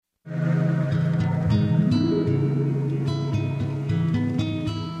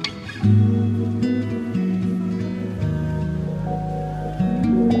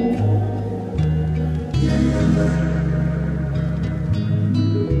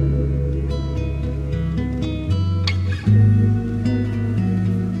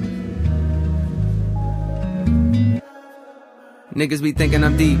Niggas be thinking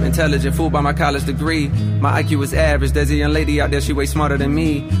I'm deep, intelligent, fooled by my college degree. My IQ is average, there's a young lady out there, she way smarter than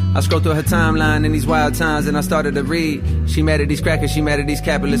me. I scroll through her timeline in these wild times and I started to read. She mad at these crackers, she mad at these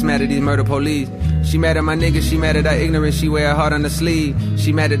capitalists, mad at these murder police. She mad at my niggas, she mad at our ignorance, she wear her heart on the sleeve.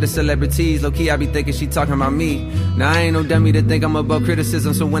 She mad at the celebrities, low-key I be thinking she talking about me. Now I ain't no dummy to think I'm above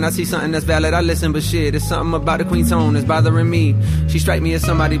criticism, so when I see something that's valid I listen, but shit, it's something about the queen tone that's bothering me. She strike me as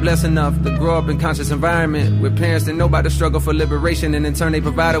somebody blessed enough to grow up in conscious environment with parents that know about the struggle for liberation, and in turn they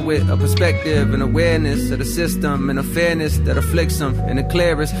provide her with a perspective and awareness of the system and a fairness that afflicts them, and the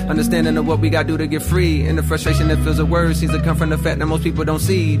clearest understanding of what we gotta do to get free, and the frustration that fills the words seems to come from the fact that most people don't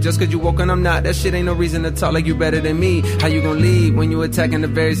see. Just cause you woke and I'm not, that shit ain't no reason to talk like you better than me. How you gon' lead when you attacking the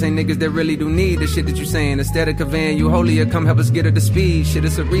very same niggas that really do need the shit that you saying? Instead of conveying you holier, come help us get her to speed. Shit,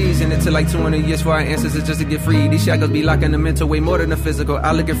 it's a reason. It took like 200 years for our ancestors just to get free. These shackles be locking the mental way more than the physical.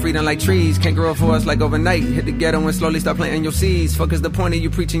 I look at freedom like trees, can't grow up for us like overnight. Hit the ghetto and slowly start planting your seeds. Fuck is the point of you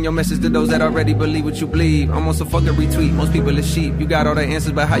preaching your message to those that already believe what you believe? Almost a fucking retweet, most people is sheep. You got all the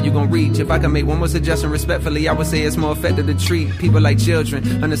answers, but how you gon' reach? If I can make one more suggestion respectfully, I would say it's more effective to treat people like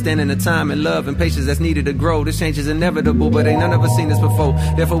children, understanding the time and love and patience that's needed to grow. This change is inevitable, but ain't none of us seen this before.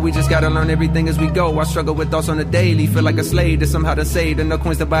 Therefore we just gotta learn everything as we go. I struggle with thoughts on the daily, feel like a slave that somehow done saved, and no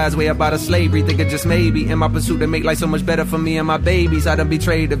coins to buy his way up out of slavery. Think it just maybe in my pursuit to make life so much better for me and my babies. I done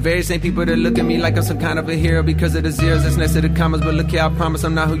betrayed the very same people that look at me like I'm some kind of a hero because of the zeros that's next to the commas. But look here, I promise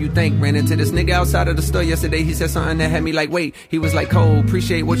I'm not who you think. Ran into this nigga outside of the store yesterday, he said something that had me like, wait. He was like, Cole,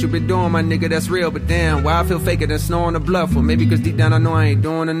 appreciate what you been doing, my nigga, that's real. But damn, why I feel faker than snow on the bluff? Well, maybe cause deep down I know I ain't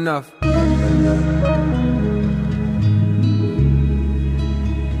doing enough.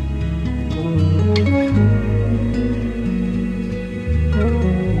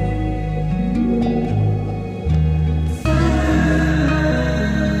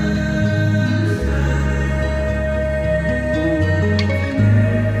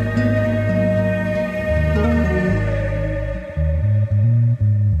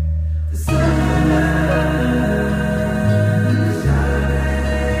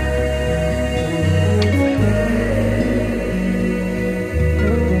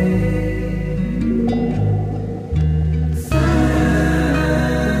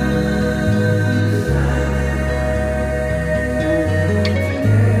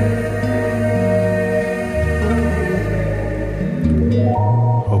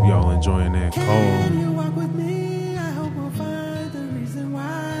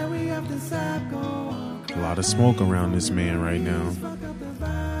 Smoke around this man right now.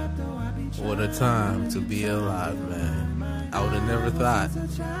 What a time to be alive, man. I would have never thought.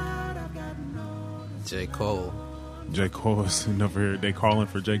 J. Cole. J. Cole is never. They calling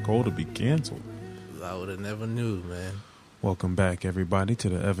for J. Cole to be canceled. I would have never knew, man. Welcome back, everybody, to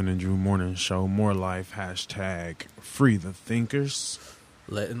the Evan and Drew Morning Show. More life. Hashtag free the thinkers.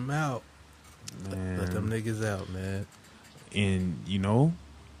 Let them out. Man. Let them niggas out, man. And you know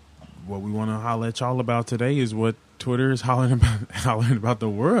what we want to holler at y'all about today is what Twitter is hollering about the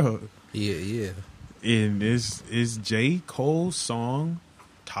world. Yeah. And is J. Cole's song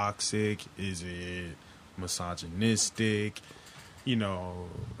toxic? Is it misogynistic? You know,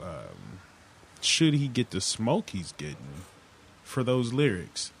 should he get the smoke he's getting for those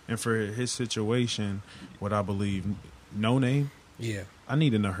lyrics and for his situation? What I believe, No Name. Yeah, I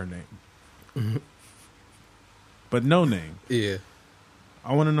need to know her name, but No Name. Yeah.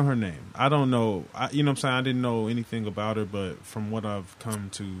 I want to know her name. I don't know. You know what I'm saying? I didn't know anything about her, but from what I've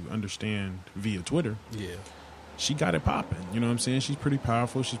come to understand via Twitter, yeah, she got it popping. You know what I'm saying? She's pretty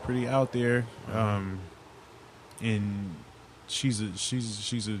powerful. She's pretty out there. And she's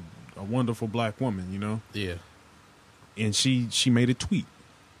a wonderful black woman, you know? Yeah. And she made a tweet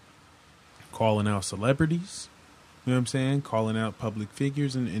calling out celebrities, you know what I'm saying? Calling out public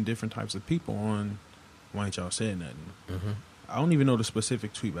figures and different types of people on Why Ain't Y'all Said Nothing. Mm-hmm. I don't even know the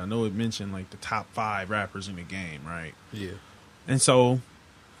specific tweet, but I know it mentioned like the top 5 rappers in the game, right? Yeah. And so,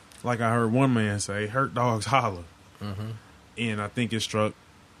 like I heard one man say, hurt dogs holler. Mm-hmm. And I think it struck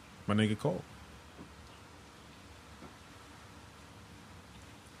my nigga Cole.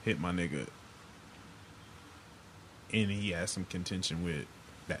 Hit my nigga. And he had some contention with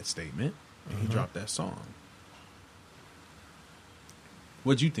that statement. And he dropped that song.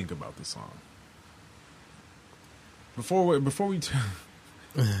 What'd you think about the song? Before we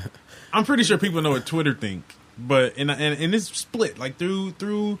I'm pretty sure people know what Twitter think, but and it's split. Like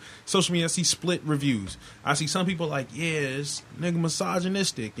through social media, I see split reviews. I see some people like, yeah, it's nigga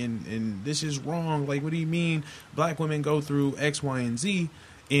misogynistic and this is wrong. Like, what do you mean black women go through X, Y, and Z,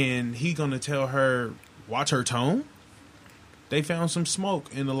 and he gonna tell her watch her tone? They found some smoke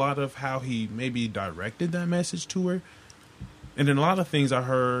in a lot of how he maybe directed that message to her. And then a lot of things I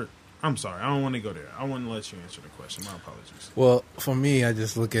heard. I'm sorry, I don't want to go there. I want to let you answer the question. My apologies. Well, for me, I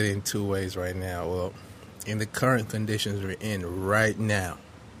just look at it in two ways right now. Well, in the current conditions we're in right now,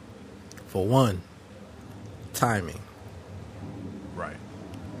 for one, timing. Right.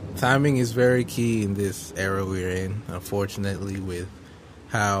 Timing is very key in this era we're in, unfortunately, with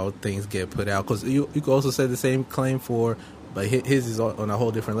how things get put out. Because you could also say the same claim for, but his is on a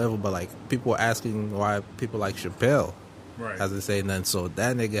whole different level. But, like, people are asking why people like Chappelle hasn't said nothing. So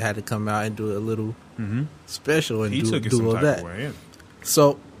that nigga had to come out and do a little special and do all that. Way, yeah.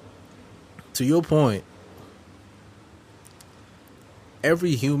 So, to your point,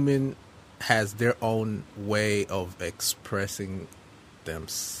 every human has their own way of expressing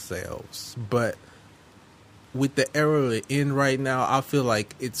themselves. But with the era we're in right now, I feel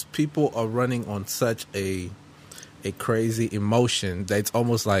like it's people are running on such a crazy emotion that it's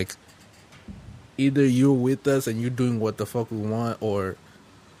almost like either you're with us and you're doing what the fuck we want or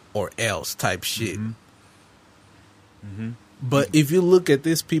else type shit. But if you look at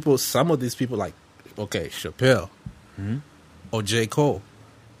these people, some of these people like, okay, Chappelle or J. Cole,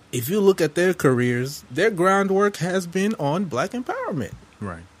 if you look at their careers, their groundwork has been on black empowerment.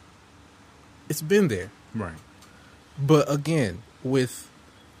 Right. It's been there. Right. But again, with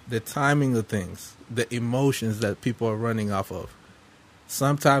the timing of things, the emotions that people are running off of,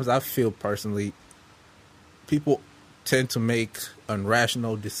 sometimes I feel personally, people tend to make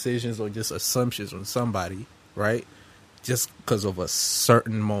irrational decisions or just assumptions on somebody, right? Just because of a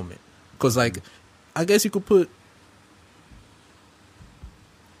certain moment. Because, like, I guess you could put...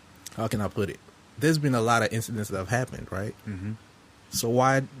 How can I put it? There's been a lot of incidents that have happened, right? So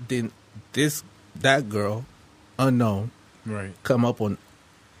why didn't that girl, unknown, come up on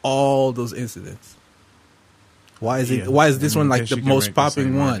all those incidents? Why is it? Why is this one like the most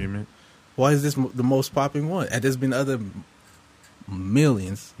popping one? Argument. Why is this the most popping one? And there's been other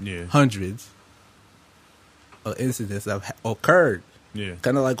millions, hundreds of incidents that have occurred. Yeah.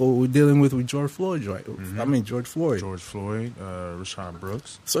 Kind of like what we're dealing with George Floyd, right? I mean, George Floyd. Rashad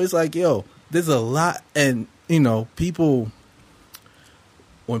Brooks. So it's like, yo, there's a lot. And, you know, people,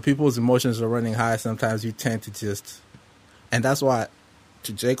 when people's emotions are running high, sometimes you tend to just, and that's why,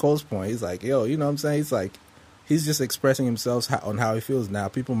 to J. Cole's point, he's like, yo, you know what I'm saying? He's like, he's just expressing himself on how he feels now.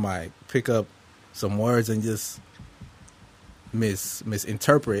 People might pick up some words and just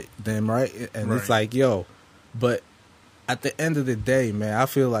misinterpret them, right? And it's like, yo, but at the end of the day, man, I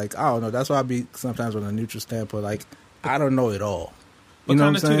feel like, I don't know, that's why I be sometimes on a neutral standpoint, like, I don't know it all. You know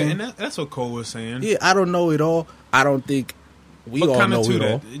what I'm saying? And that's what Cole was saying. Yeah, I don't know it all. I don't think we all know it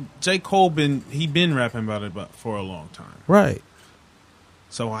all. J. Cole been rapping about it for a long time. Right.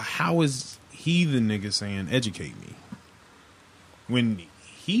 So how is he the nigga saying educate me when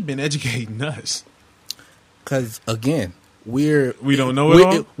he been educating us? Because again, we don't know it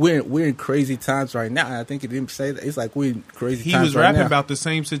all. We're in crazy times right now. And I think it didn't say that. It's like we're in crazy times right now. He was rapping about the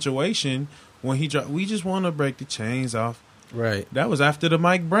same situation when he dropped. We just want to break the chains off. Right. That was after the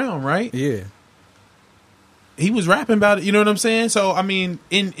Mike Brown, right? Yeah. He was rapping about it. You know what I'm saying? So I mean,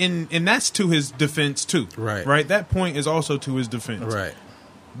 and that's to his defense too. Right. Right. That point is also to his defense. Right.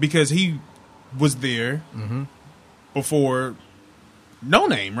 Because he was there before No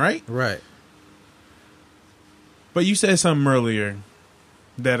Name, right? Right. But you said something earlier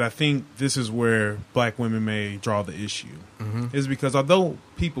that I think this is where black women may draw the issue. Is because although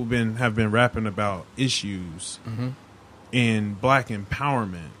people have been rapping about issues in black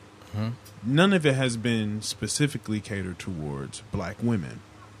empowerment, none of it has been specifically catered towards black women.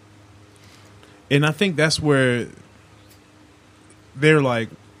 And I think that's where they're like,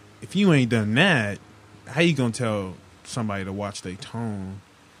 if you ain't done that, how you gonna tell somebody to watch their tone?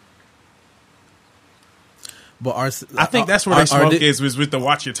 But I think that's where they smoke is with the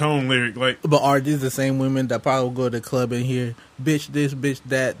watch your tone lyric. Like, but are these the same women that probably will go to the club and hear bitch this, bitch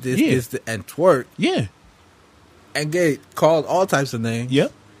that, this, and twerk? Yeah. And get called all types of names.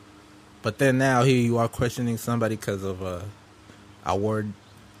 Yep. But then now here you are questioning somebody because of a word.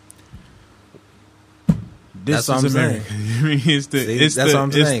 That's what I'm saying. I mean, that's what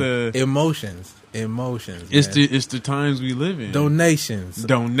I'm saying. Emotions. It's the times we live in. Donations.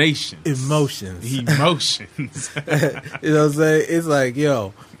 Emotions. You know what I'm saying? It's like,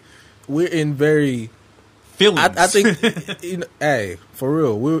 yo, we're in very feelings. I think, hey, for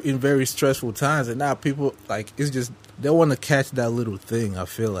real, we're in very stressful times, and now people like it's just they want to catch that little thing. I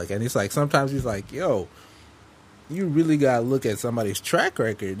feel like, and it's like sometimes it's like, yo, you really gotta look at somebody's track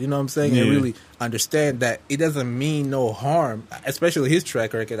record, you know what I'm saying, and really understand that it doesn't mean no harm, especially his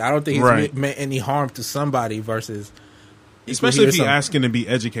track record. I don't think it's meant any harm to somebody versus Especially if you're asking to be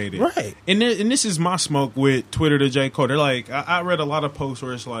educated. Right. And this is my smoke with Twitter to J. Cole. They're like, I read a lot of posts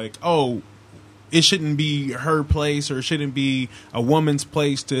where it's like, oh, it shouldn't be her place or it shouldn't be a woman's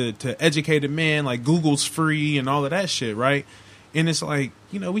place to educate a man. Like, Google's free and all of that shit, right? And it's like,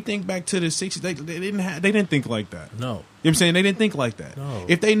 you know, we think back to the 60s. They didn't think like that. No. You know what I'm saying? They didn't think like that. No.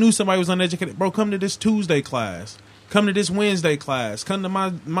 If they knew somebody was uneducated, bro, come to this Tuesday class. Come to this Wednesday class. Come to my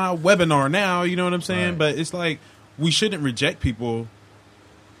webinar now. You know what I'm saying? Right. But it's like, we shouldn't reject people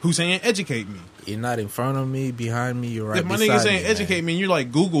who saying educate me. You're not in front of me, behind me, you're right If my beside nigga saying me, educate man. me, and you're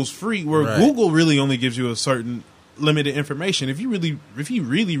like, Google's free, where Right. Google really only gives you a certain limited information. If you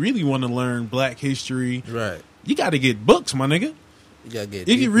really want to learn Black history, Right. you got to get books, my nigga. You gotta get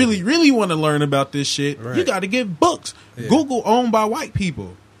If you deep really, with it. really want to learn about this shit, you Right. got to get books. Yeah. Google owned by white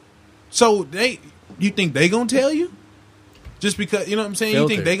people. So you think they gonna tell you? Just because, you know what I'm saying? You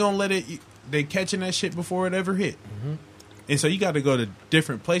think Filter. they gonna let it, they catching that shit before it ever hit. Mm-hmm. And so you got to go to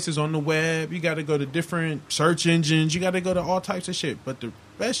different places on the web. You got to go to different search engines. You got to go to all types of shit. But the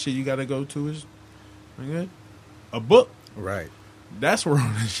best shit you got to go to is a book. Right. That's where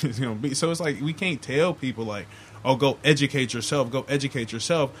all this shit's going to be. So it's like, we can't tell people like, oh, go educate yourself. Go educate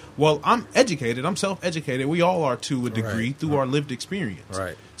yourself. Well, I'm educated. I'm self-educated. We all are to a degree Right. through our lived experience.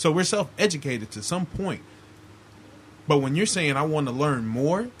 Right. So we're self-educated to some point. But when you're saying I want to learn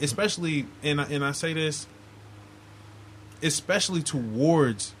more, especially, and I say this, especially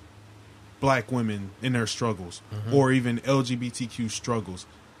towards Black women in their struggles, or even LGBTQ struggles,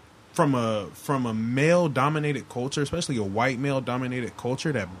 from a male dominated culture, especially a white male dominated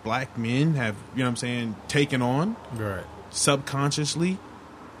culture that Black men have, you know what I'm saying, taken on Right. subconsciously,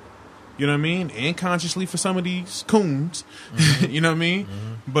 you know what I mean, and consciously for some of these coons, you know what I mean,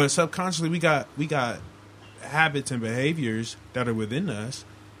 but subconsciously we got habits and behaviors that are within us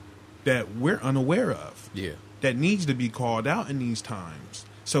that we're unaware of, Yeah. that needs to be called out in these times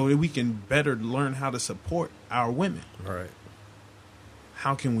so that we can better learn how to support our women. Right.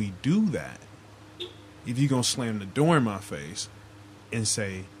 How can we do that if you're going to slam the door in my face and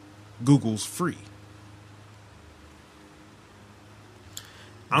say Google's free?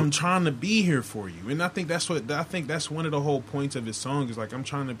 I'm trying to be here for you. And I think that's one of the whole points of his song is like, I'm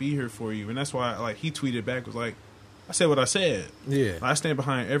trying to be here for you. And that's why, like, he tweeted back, was like, I said what I said. Yeah. I stand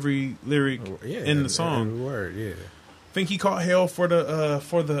behind every lyric in the song. Every word, yeah. I think he caught hell for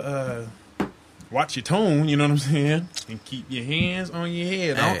the watch your tone, you know what I'm saying? And keep your hands on your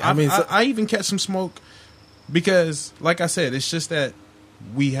head. Hey, I even catch some smoke because, like I said, it's just that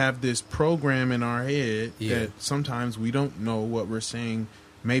we have this program in our head that sometimes we don't know what we're saying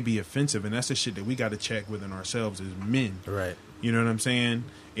may be offensive, and that's the shit that we got to check within ourselves as men. Right. You know what I'm saying?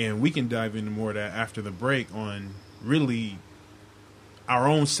 And we can dive into more of that after the break on really our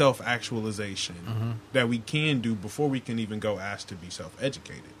own self-actualization that we can do before we can even go ask to be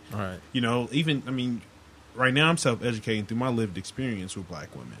self-educated. All right. You know, even, I mean, right now I'm self-educating through my lived experience with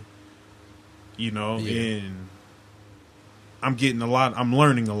Black women. You know, and I'm getting a lot, I'm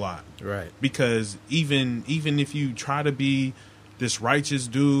learning a lot. Right. Because even if you try to be this righteous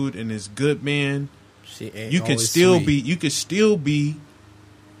dude and this good man, you could still be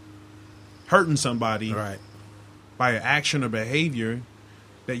hurting somebody right by an action or behavior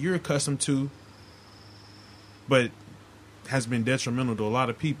that you're accustomed to, but has been detrimental to a lot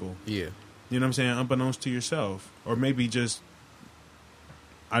of people. Yeah. You know what I'm saying? Unbeknownst to yourself. Or maybe just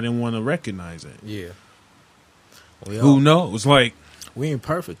I didn't want to recognize it. Yeah. Who knows? Like, we ain't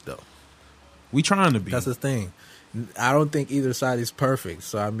perfect though. We trying to be. That's the thing. I don't think either side is perfect.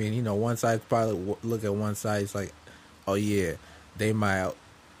 So I mean, you know, one side probably look at one side. It's like, oh yeah, they might.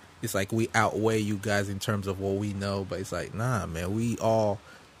 It's like we outweigh you guys in terms of what we know, but it's like, nah, man. We all.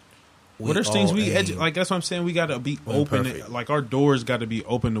 Well, there's things like that's what I'm saying. We got to be open. Like our doors got to be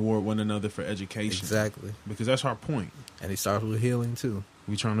open toward one another for education. Exactly. Because that's our point. And it starts with healing too.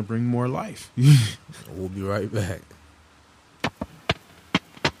 We trying to bring more life. We'll be right back.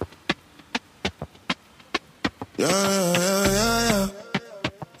 Yeah.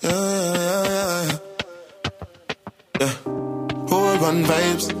 Hold on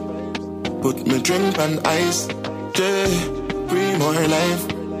vibes. Put me drink on ice. Yeah. Breathe more life.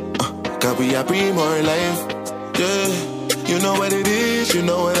 Cause we are breathe more life. Yeah. You know what it is, you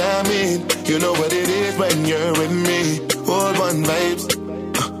know what I mean. You know what it is when you're with me. Hold on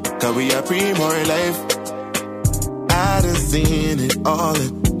vibes. Cause we are breathe more life. I done seen it all.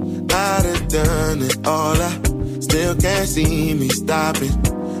 I done done it all. I still can't see me stopping.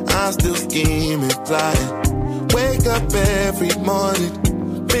 I'm still scheming, plotting. Wake up every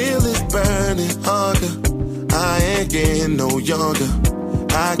morning, feel this burning hunger. I ain't getting no younger.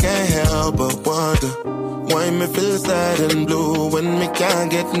 I can't help but wonder why me feel sad and blue when me can't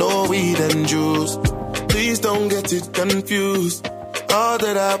get no weed and juice. Please don't get it confused. All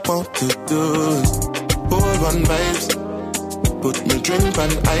that I want to do is hold on vibes, put me drink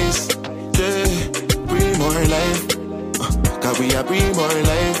on ice. Yeah, breathe more life. Cause we are breathe more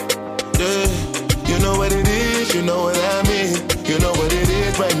life. Yeah, you know what it is, you know what I mean. You know what it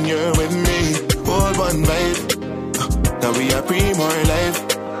is when you're with me. Hold one vibe. Cause we are breathe more life.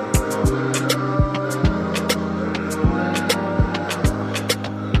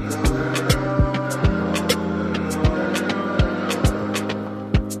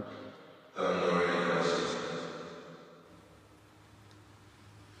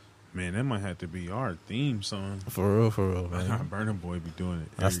 Man, that might have to be our theme song. For real, man. Burna Boy be doing it.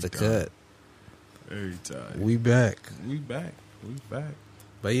 That's the every time. cut. Every time. We back. We back.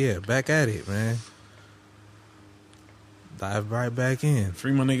 But yeah, back at it, man. Dive right back in.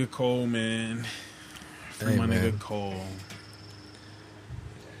 Free my nigga Cole, man. Free my nigga Cole.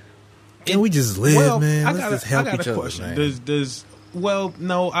 Can we just live, man? Let's just help I got each a other, question. man. Well,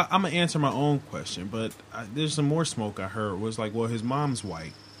 no, I'm gonna answer my own question, but there's some more smoke I heard. Was like, well, his mom's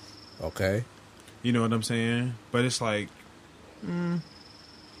white. Okay. You know what I'm saying? But it's like,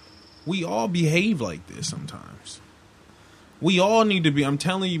 we all behave like this sometimes. We all need to be. I'm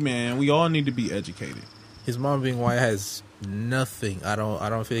telling you, man. We all need to be educated. His mom being white has nothing. I don't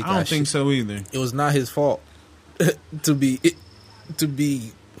think. I don't think so either. It was not his fault to be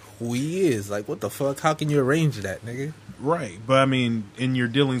who he is. Like, what the fuck? How can you arrange that, nigga? Right, but I mean, in your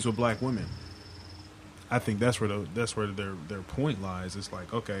dealings with black women, I think that's where their point lies. It's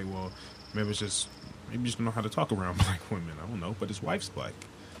like, okay, well, maybe you just don't know how to talk around black women. I don't know, but his wife's black,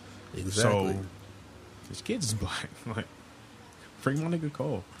 Exactly. so his kids is black. Like, free my nigga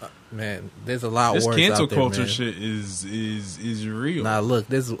Cole. Man, there's a lot This worse cancel out there, culture man. shit is real. Nah, look,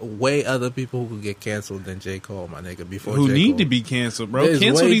 there's way other people who could get canceled than J. Cole, my nigga. Before Who J. need Cole. to be canceled, bro? There's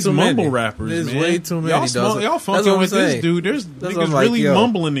Cancel way these too mumble many. rappers, There's man. way too many, Y'all, dog. y'all That's fucking what I'm with this saying. dude. There's That's what I'm niggas like, really yo.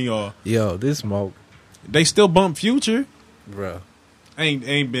 mumbling to y'all. Yo, this smoke, They still bump Future. bro.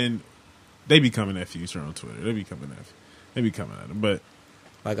 Ain't been. They be coming at Future on Twitter. They be coming at him. But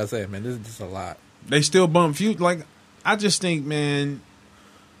Like I said, man, this is a lot. they still bump Future. Like, I just think, man,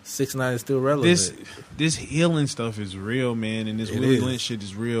 6ix9ine is still relevant. this healing stuff is real, man, and this It Willie is. Lynch shit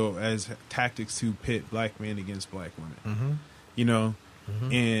is real as tactics to pit black men against black women. Mm-hmm. You know,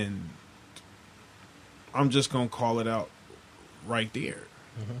 and I'm just gonna call it out right there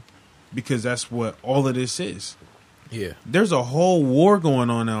because that's what all of this is. Yeah, There's a whole war going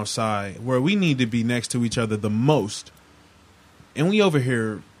on outside where we need to be next to each other the most. And we over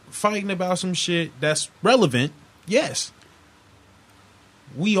here fighting about some shit that's relevant. Yes.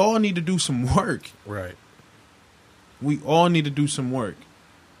 We all need to do some work. right. We all need to do some work.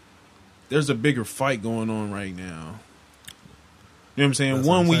 There's a bigger fight going on right now. You know what I'm saying? That's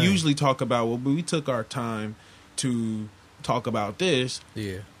what One I'm we saying. usually talk about, well, but we took our time to talk about this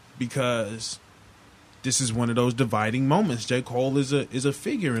Yeah, because this is one of those dividing moments. J. Cole is a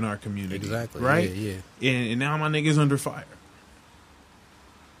figure in our community. exactly. Right? Yeah. And now my nigga's under fire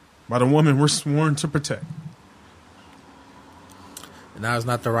by the woman we're sworn to protect. Now it's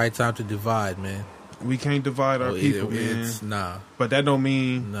not the right time to divide, man. We can't divide our people, man. It's nah, But that don't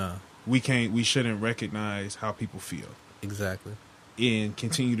mean nah. we shouldn't recognize how people feel Exactly. and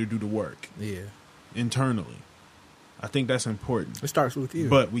continue to do the work Yeah, internally. I think that's important. it starts with you.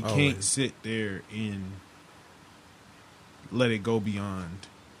 But we can't always. sit there and let it go beyond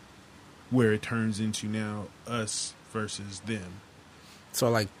where it turns into now us versus them. So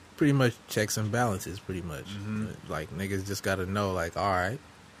like pretty much checks and balances. Pretty much, Mm-hmm. like niggas just got to know, like, all right,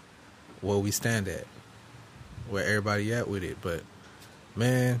 where we stand at, where everybody at with it. But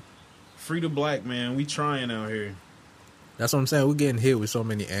man, Free the black man, we trying out here. that's what I'm saying. We're getting hit with so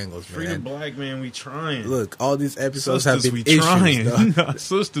many angles, Free the man. black man, we trying. Look, all these episodes Sisters, have we been trying. issues, dog.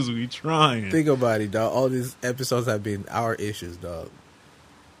 Sisters, we trying. Think about it, dog. All these episodes have been our issues, dog.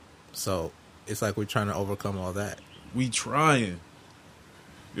 So it's like we're trying to overcome all that. We trying.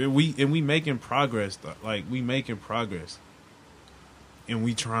 We making progress. Though. Like, we making progress. And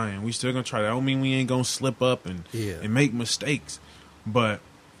we trying. We still gonna try. That don't mean we ain't gonna slip up and make mistakes. But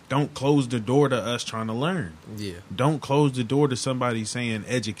don't close the door to us trying to learn. Yeah, Don't close the door to somebody saying,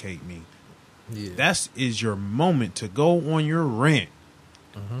 educate me. yeah. That is your moment to go on your rant.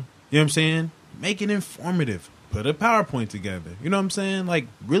 You know what I'm saying? Make it informative. Put a PowerPoint together. You know what I'm saying? Like,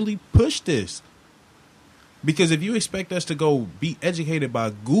 really push this. Because if you expect us to go be educated by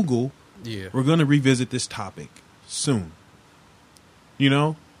Google, Yeah. we're going to revisit this topic soon. You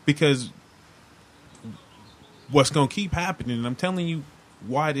know? Because what's going to keep happening, and I'm telling you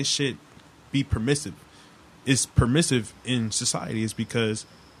why this shit be permissive. It's permissive in society is because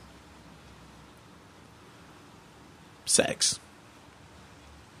sex.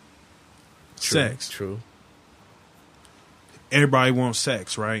 Sex. True. Everybody wants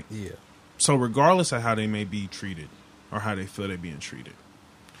sex, right? Yeah. So regardless of how they may be treated or how they feel they're being treated,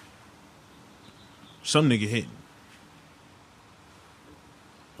 some nigga hitting.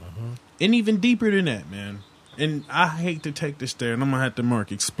 And even deeper than that, man. And I hate to take this there, and I'm going to have to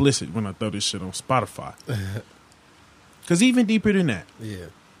mark explicit when I throw this shit on Spotify. Because even deeper than that. Yeah.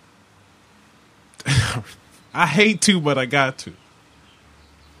 I hate to, but I got to.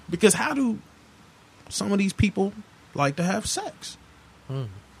 Because how do some of these people like to have sex?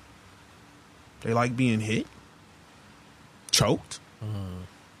 They like being hit, choked,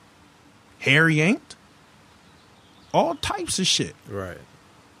 hair yanked, all types of shit. Right.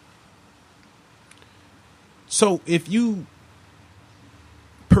 So if you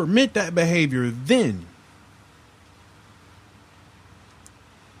permit that behavior, then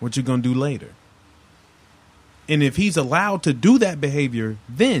what you gonna do later? And if he's allowed to do that behavior,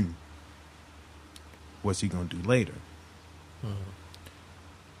 then what's he gonna do later?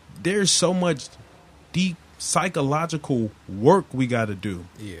 There's so much deep psychological work we gotta do.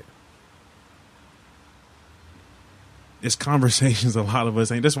 Yeah. It's conversations a lot of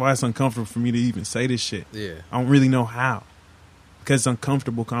us ain't. That's why it's uncomfortable for me to even say this shit. Yeah. I don't really know how. Because it's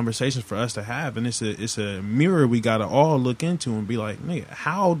uncomfortable conversations for us to have. And it's a mirror we got to all look into and be like, nigga,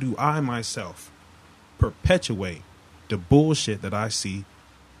 how do I myself perpetuate the bullshit that I see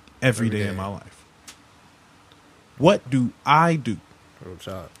every day in my life? What do I do Real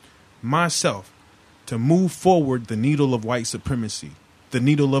talk. myself to move forward the needle of white supremacy, the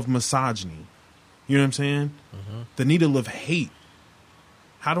needle of misogyny? You know what I'm saying? The needle of hate.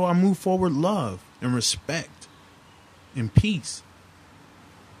 How do I move forward love and respect and peace?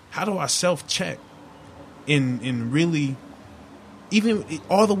 How do I self-check and really, even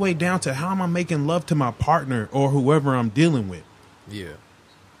all the way down to how am I making love to my partner or whoever I'm dealing with? Yeah.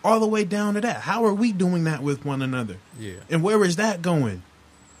 All the way down to that. How are we doing that with one another? Yeah. And where is that going?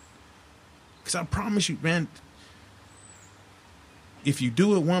 Because I promise you, man, if you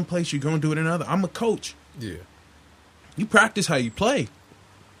do it one place, you're going to do it another. I'm a coach. Yeah. You practice how you play.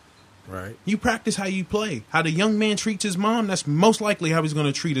 Right. You practice how you play. How the young man treats his mom, that's most likely how he's going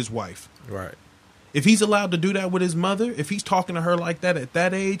to treat his wife. Right. If he's allowed to do that with his mother, if he's talking to her like that at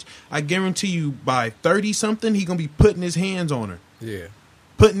that age, I guarantee you by 30-something, he's going to be putting his hands on her. Yeah.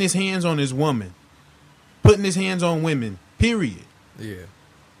 Putting his hands on his woman. Putting his hands on women. Period. Yeah.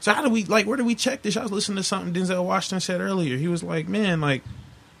 So how do we, like, where do we check this? I was listening to something Denzel Washington said earlier. He was like, man, like,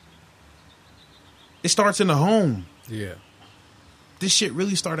 it starts in the home. Yeah. This shit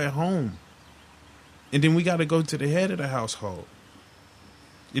really start at home. And then we got to go to the head of the household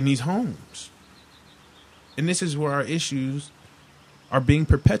in these homes. And this is where our issues are being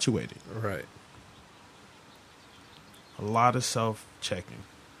perpetuated. Right. A lot of self-checking.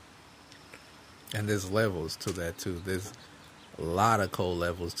 And there's levels to that too. There's a lot of cold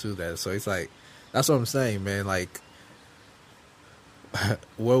levels to that. So it's like, that's what I'm saying, man. Like,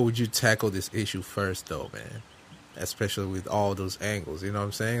 where would you tackle this issue first, though, man? Especially with all those angles, you know what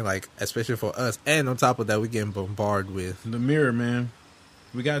I'm saying? Like, especially for us. And on top of that, we're getting bombarded with The mirror, man.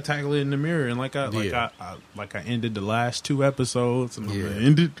 We got to tackle it in the mirror. And like I ended the last 2 episodes, and I'm going to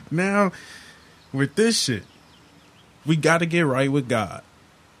end it now with this shit. We got to get right with God.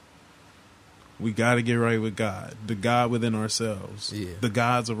 We got to get right with God. The God within ourselves. Yeah. The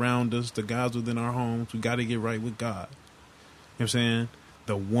gods around us. The gods within our homes. We got to get right with God. You know what I'm saying?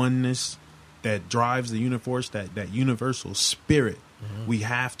 The oneness that drives the universe, that universal spirit. Mm-hmm. We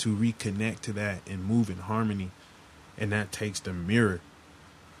have to reconnect to that and move in harmony. And that takes the mirror.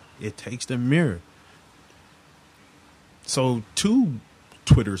 It takes the mirror. So to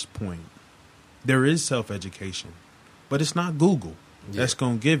Twitter's point, there is self-education. But it's not Google that's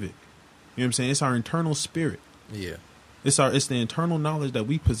going to give it. You know what I'm saying? It's our internal spirit. Yeah. It's the internal knowledge that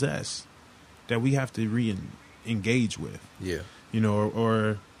we possess that we have to re-engage with. Yeah. You know,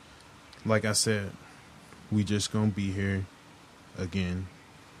 or like I said, we just going to be here again,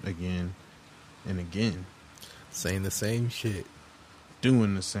 and again. Saying the same shit.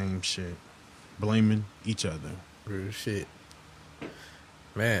 Doing the same shit. Blaming each other. Real shit.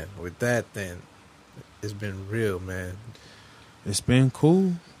 Man, with that then, it's been real, man. It's been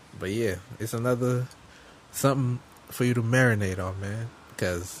cool. But yeah, it's another something for you to marinate on, man.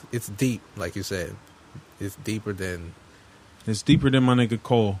 Because it's deep, like you said. It's deeper than... It's deeper than my nigga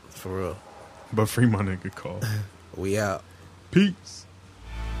Cole. For real. But free my nigga Cole. We out. Peace.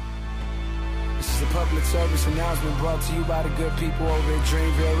 is a public service announcement brought to you by the good people over at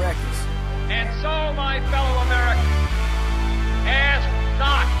Dreamville Records. And so, my fellow Americans, ask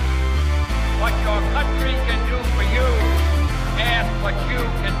not what your country can do for you, ask what you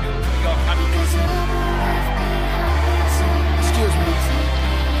can do for your country. Excuse me.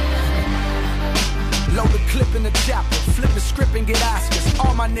 Load the clip in the chopper, flip the script and get Oscars.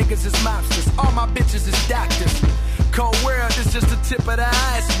 All my niggas is mobsters, all my bitches is doctors. Cold world is just the tip of the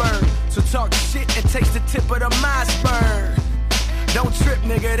iceberg. So talk shit and taste the tip of the iceberg. Don't trip,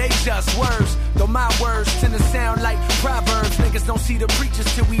 nigga, they just words. Though my words tend to sound like proverbs. Niggas don't see the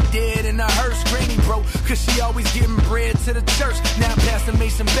preachers till we dead in a hearse. Granny broke, cause she always giving bread to the church. Now Pastor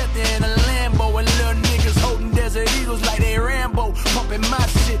Mason Bethel in a Lambo. And little niggas holding Desert Eagles like they Rambo. Pumping my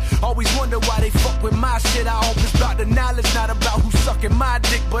shit, always wonder why they fuck with my shit. I hope it's about the knowledge, not about who's sucking my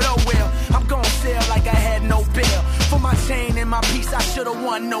dick. But oh well, I'm gon' sell like I had no bail. For my chain and my piece, I should've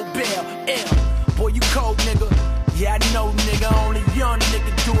won no bail. L, boy, you cold, nigga. Yeah, I know, nigga, only young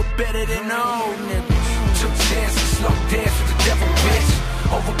nigga do it better than the old nigga. Took chances, slow dance with the devil, bitch.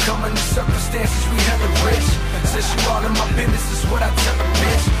 Overcoming the circumstances, we hella rich. Says you all in my business, is what I tell a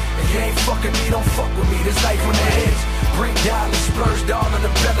bitch. If you ain't fucking me, don't fuck with me, there's life on the edge. Bring dollars, splurge all on the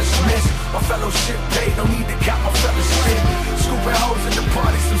embellishments. My fellowship paid, no need to count my fellowship. Scooping hoes in the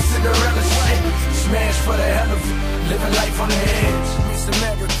party, some Cinderella shit. Smash for the hell of it, living life on the edge. Miss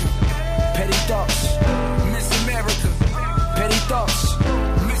America, petty thoughts. Miss America, petty thoughts.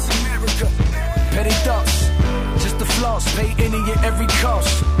 Miss America, petty thoughts. Just the floss, pay any and every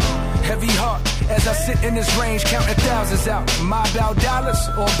cost. Heavy heart, as I sit in this range, counting thousands out. Am I about dollars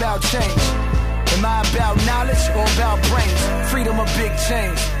or about change? Am I about knowledge or about brains? Freedom or big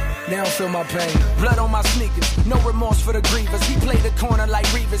change? They don't feel my pain. Blood on my sneakers, no remorse for the grievers. He played the corner like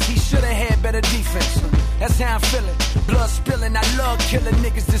Reavers, he should've had better defense. That's how I'm feeling, blood spilling. I love killing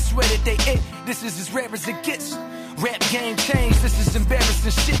niggas that swear that they it. This is as rare as it gets. Rap game changed, this is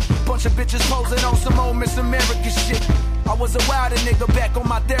embarrassing shit. Bunch of bitches posing on some old Miss America shit. I was a wilder nigga back on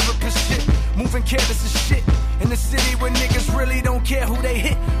my therapist shit. Moving careless as shit. In the city where niggas really don't care who they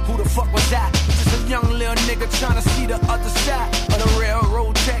hit. Who the fuck was I? Just a young little nigga trying to see the other side of the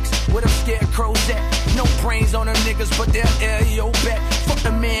railroad tracks. Where them scarecrows at? No brains on them niggas, but they'll air your back. Fuck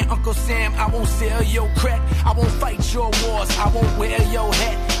the man, Uncle Sam, I won't sell your crack. I won't fight your wars, I won't wear your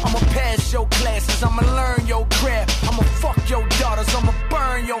hat. I'ma pass your classes, I'ma learn your craft. I'ma fuck your daughters, I'ma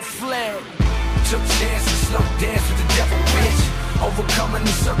burn your flag. Took chances, slow dance with the devil, bitch. Overcoming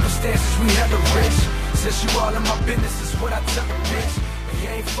the circumstances, we hella rich. Since you all in my business, is what I tell a bitch. If you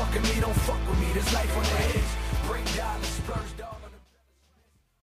ain't fucking me, don't fuck with me, there's life on the edge. Break down.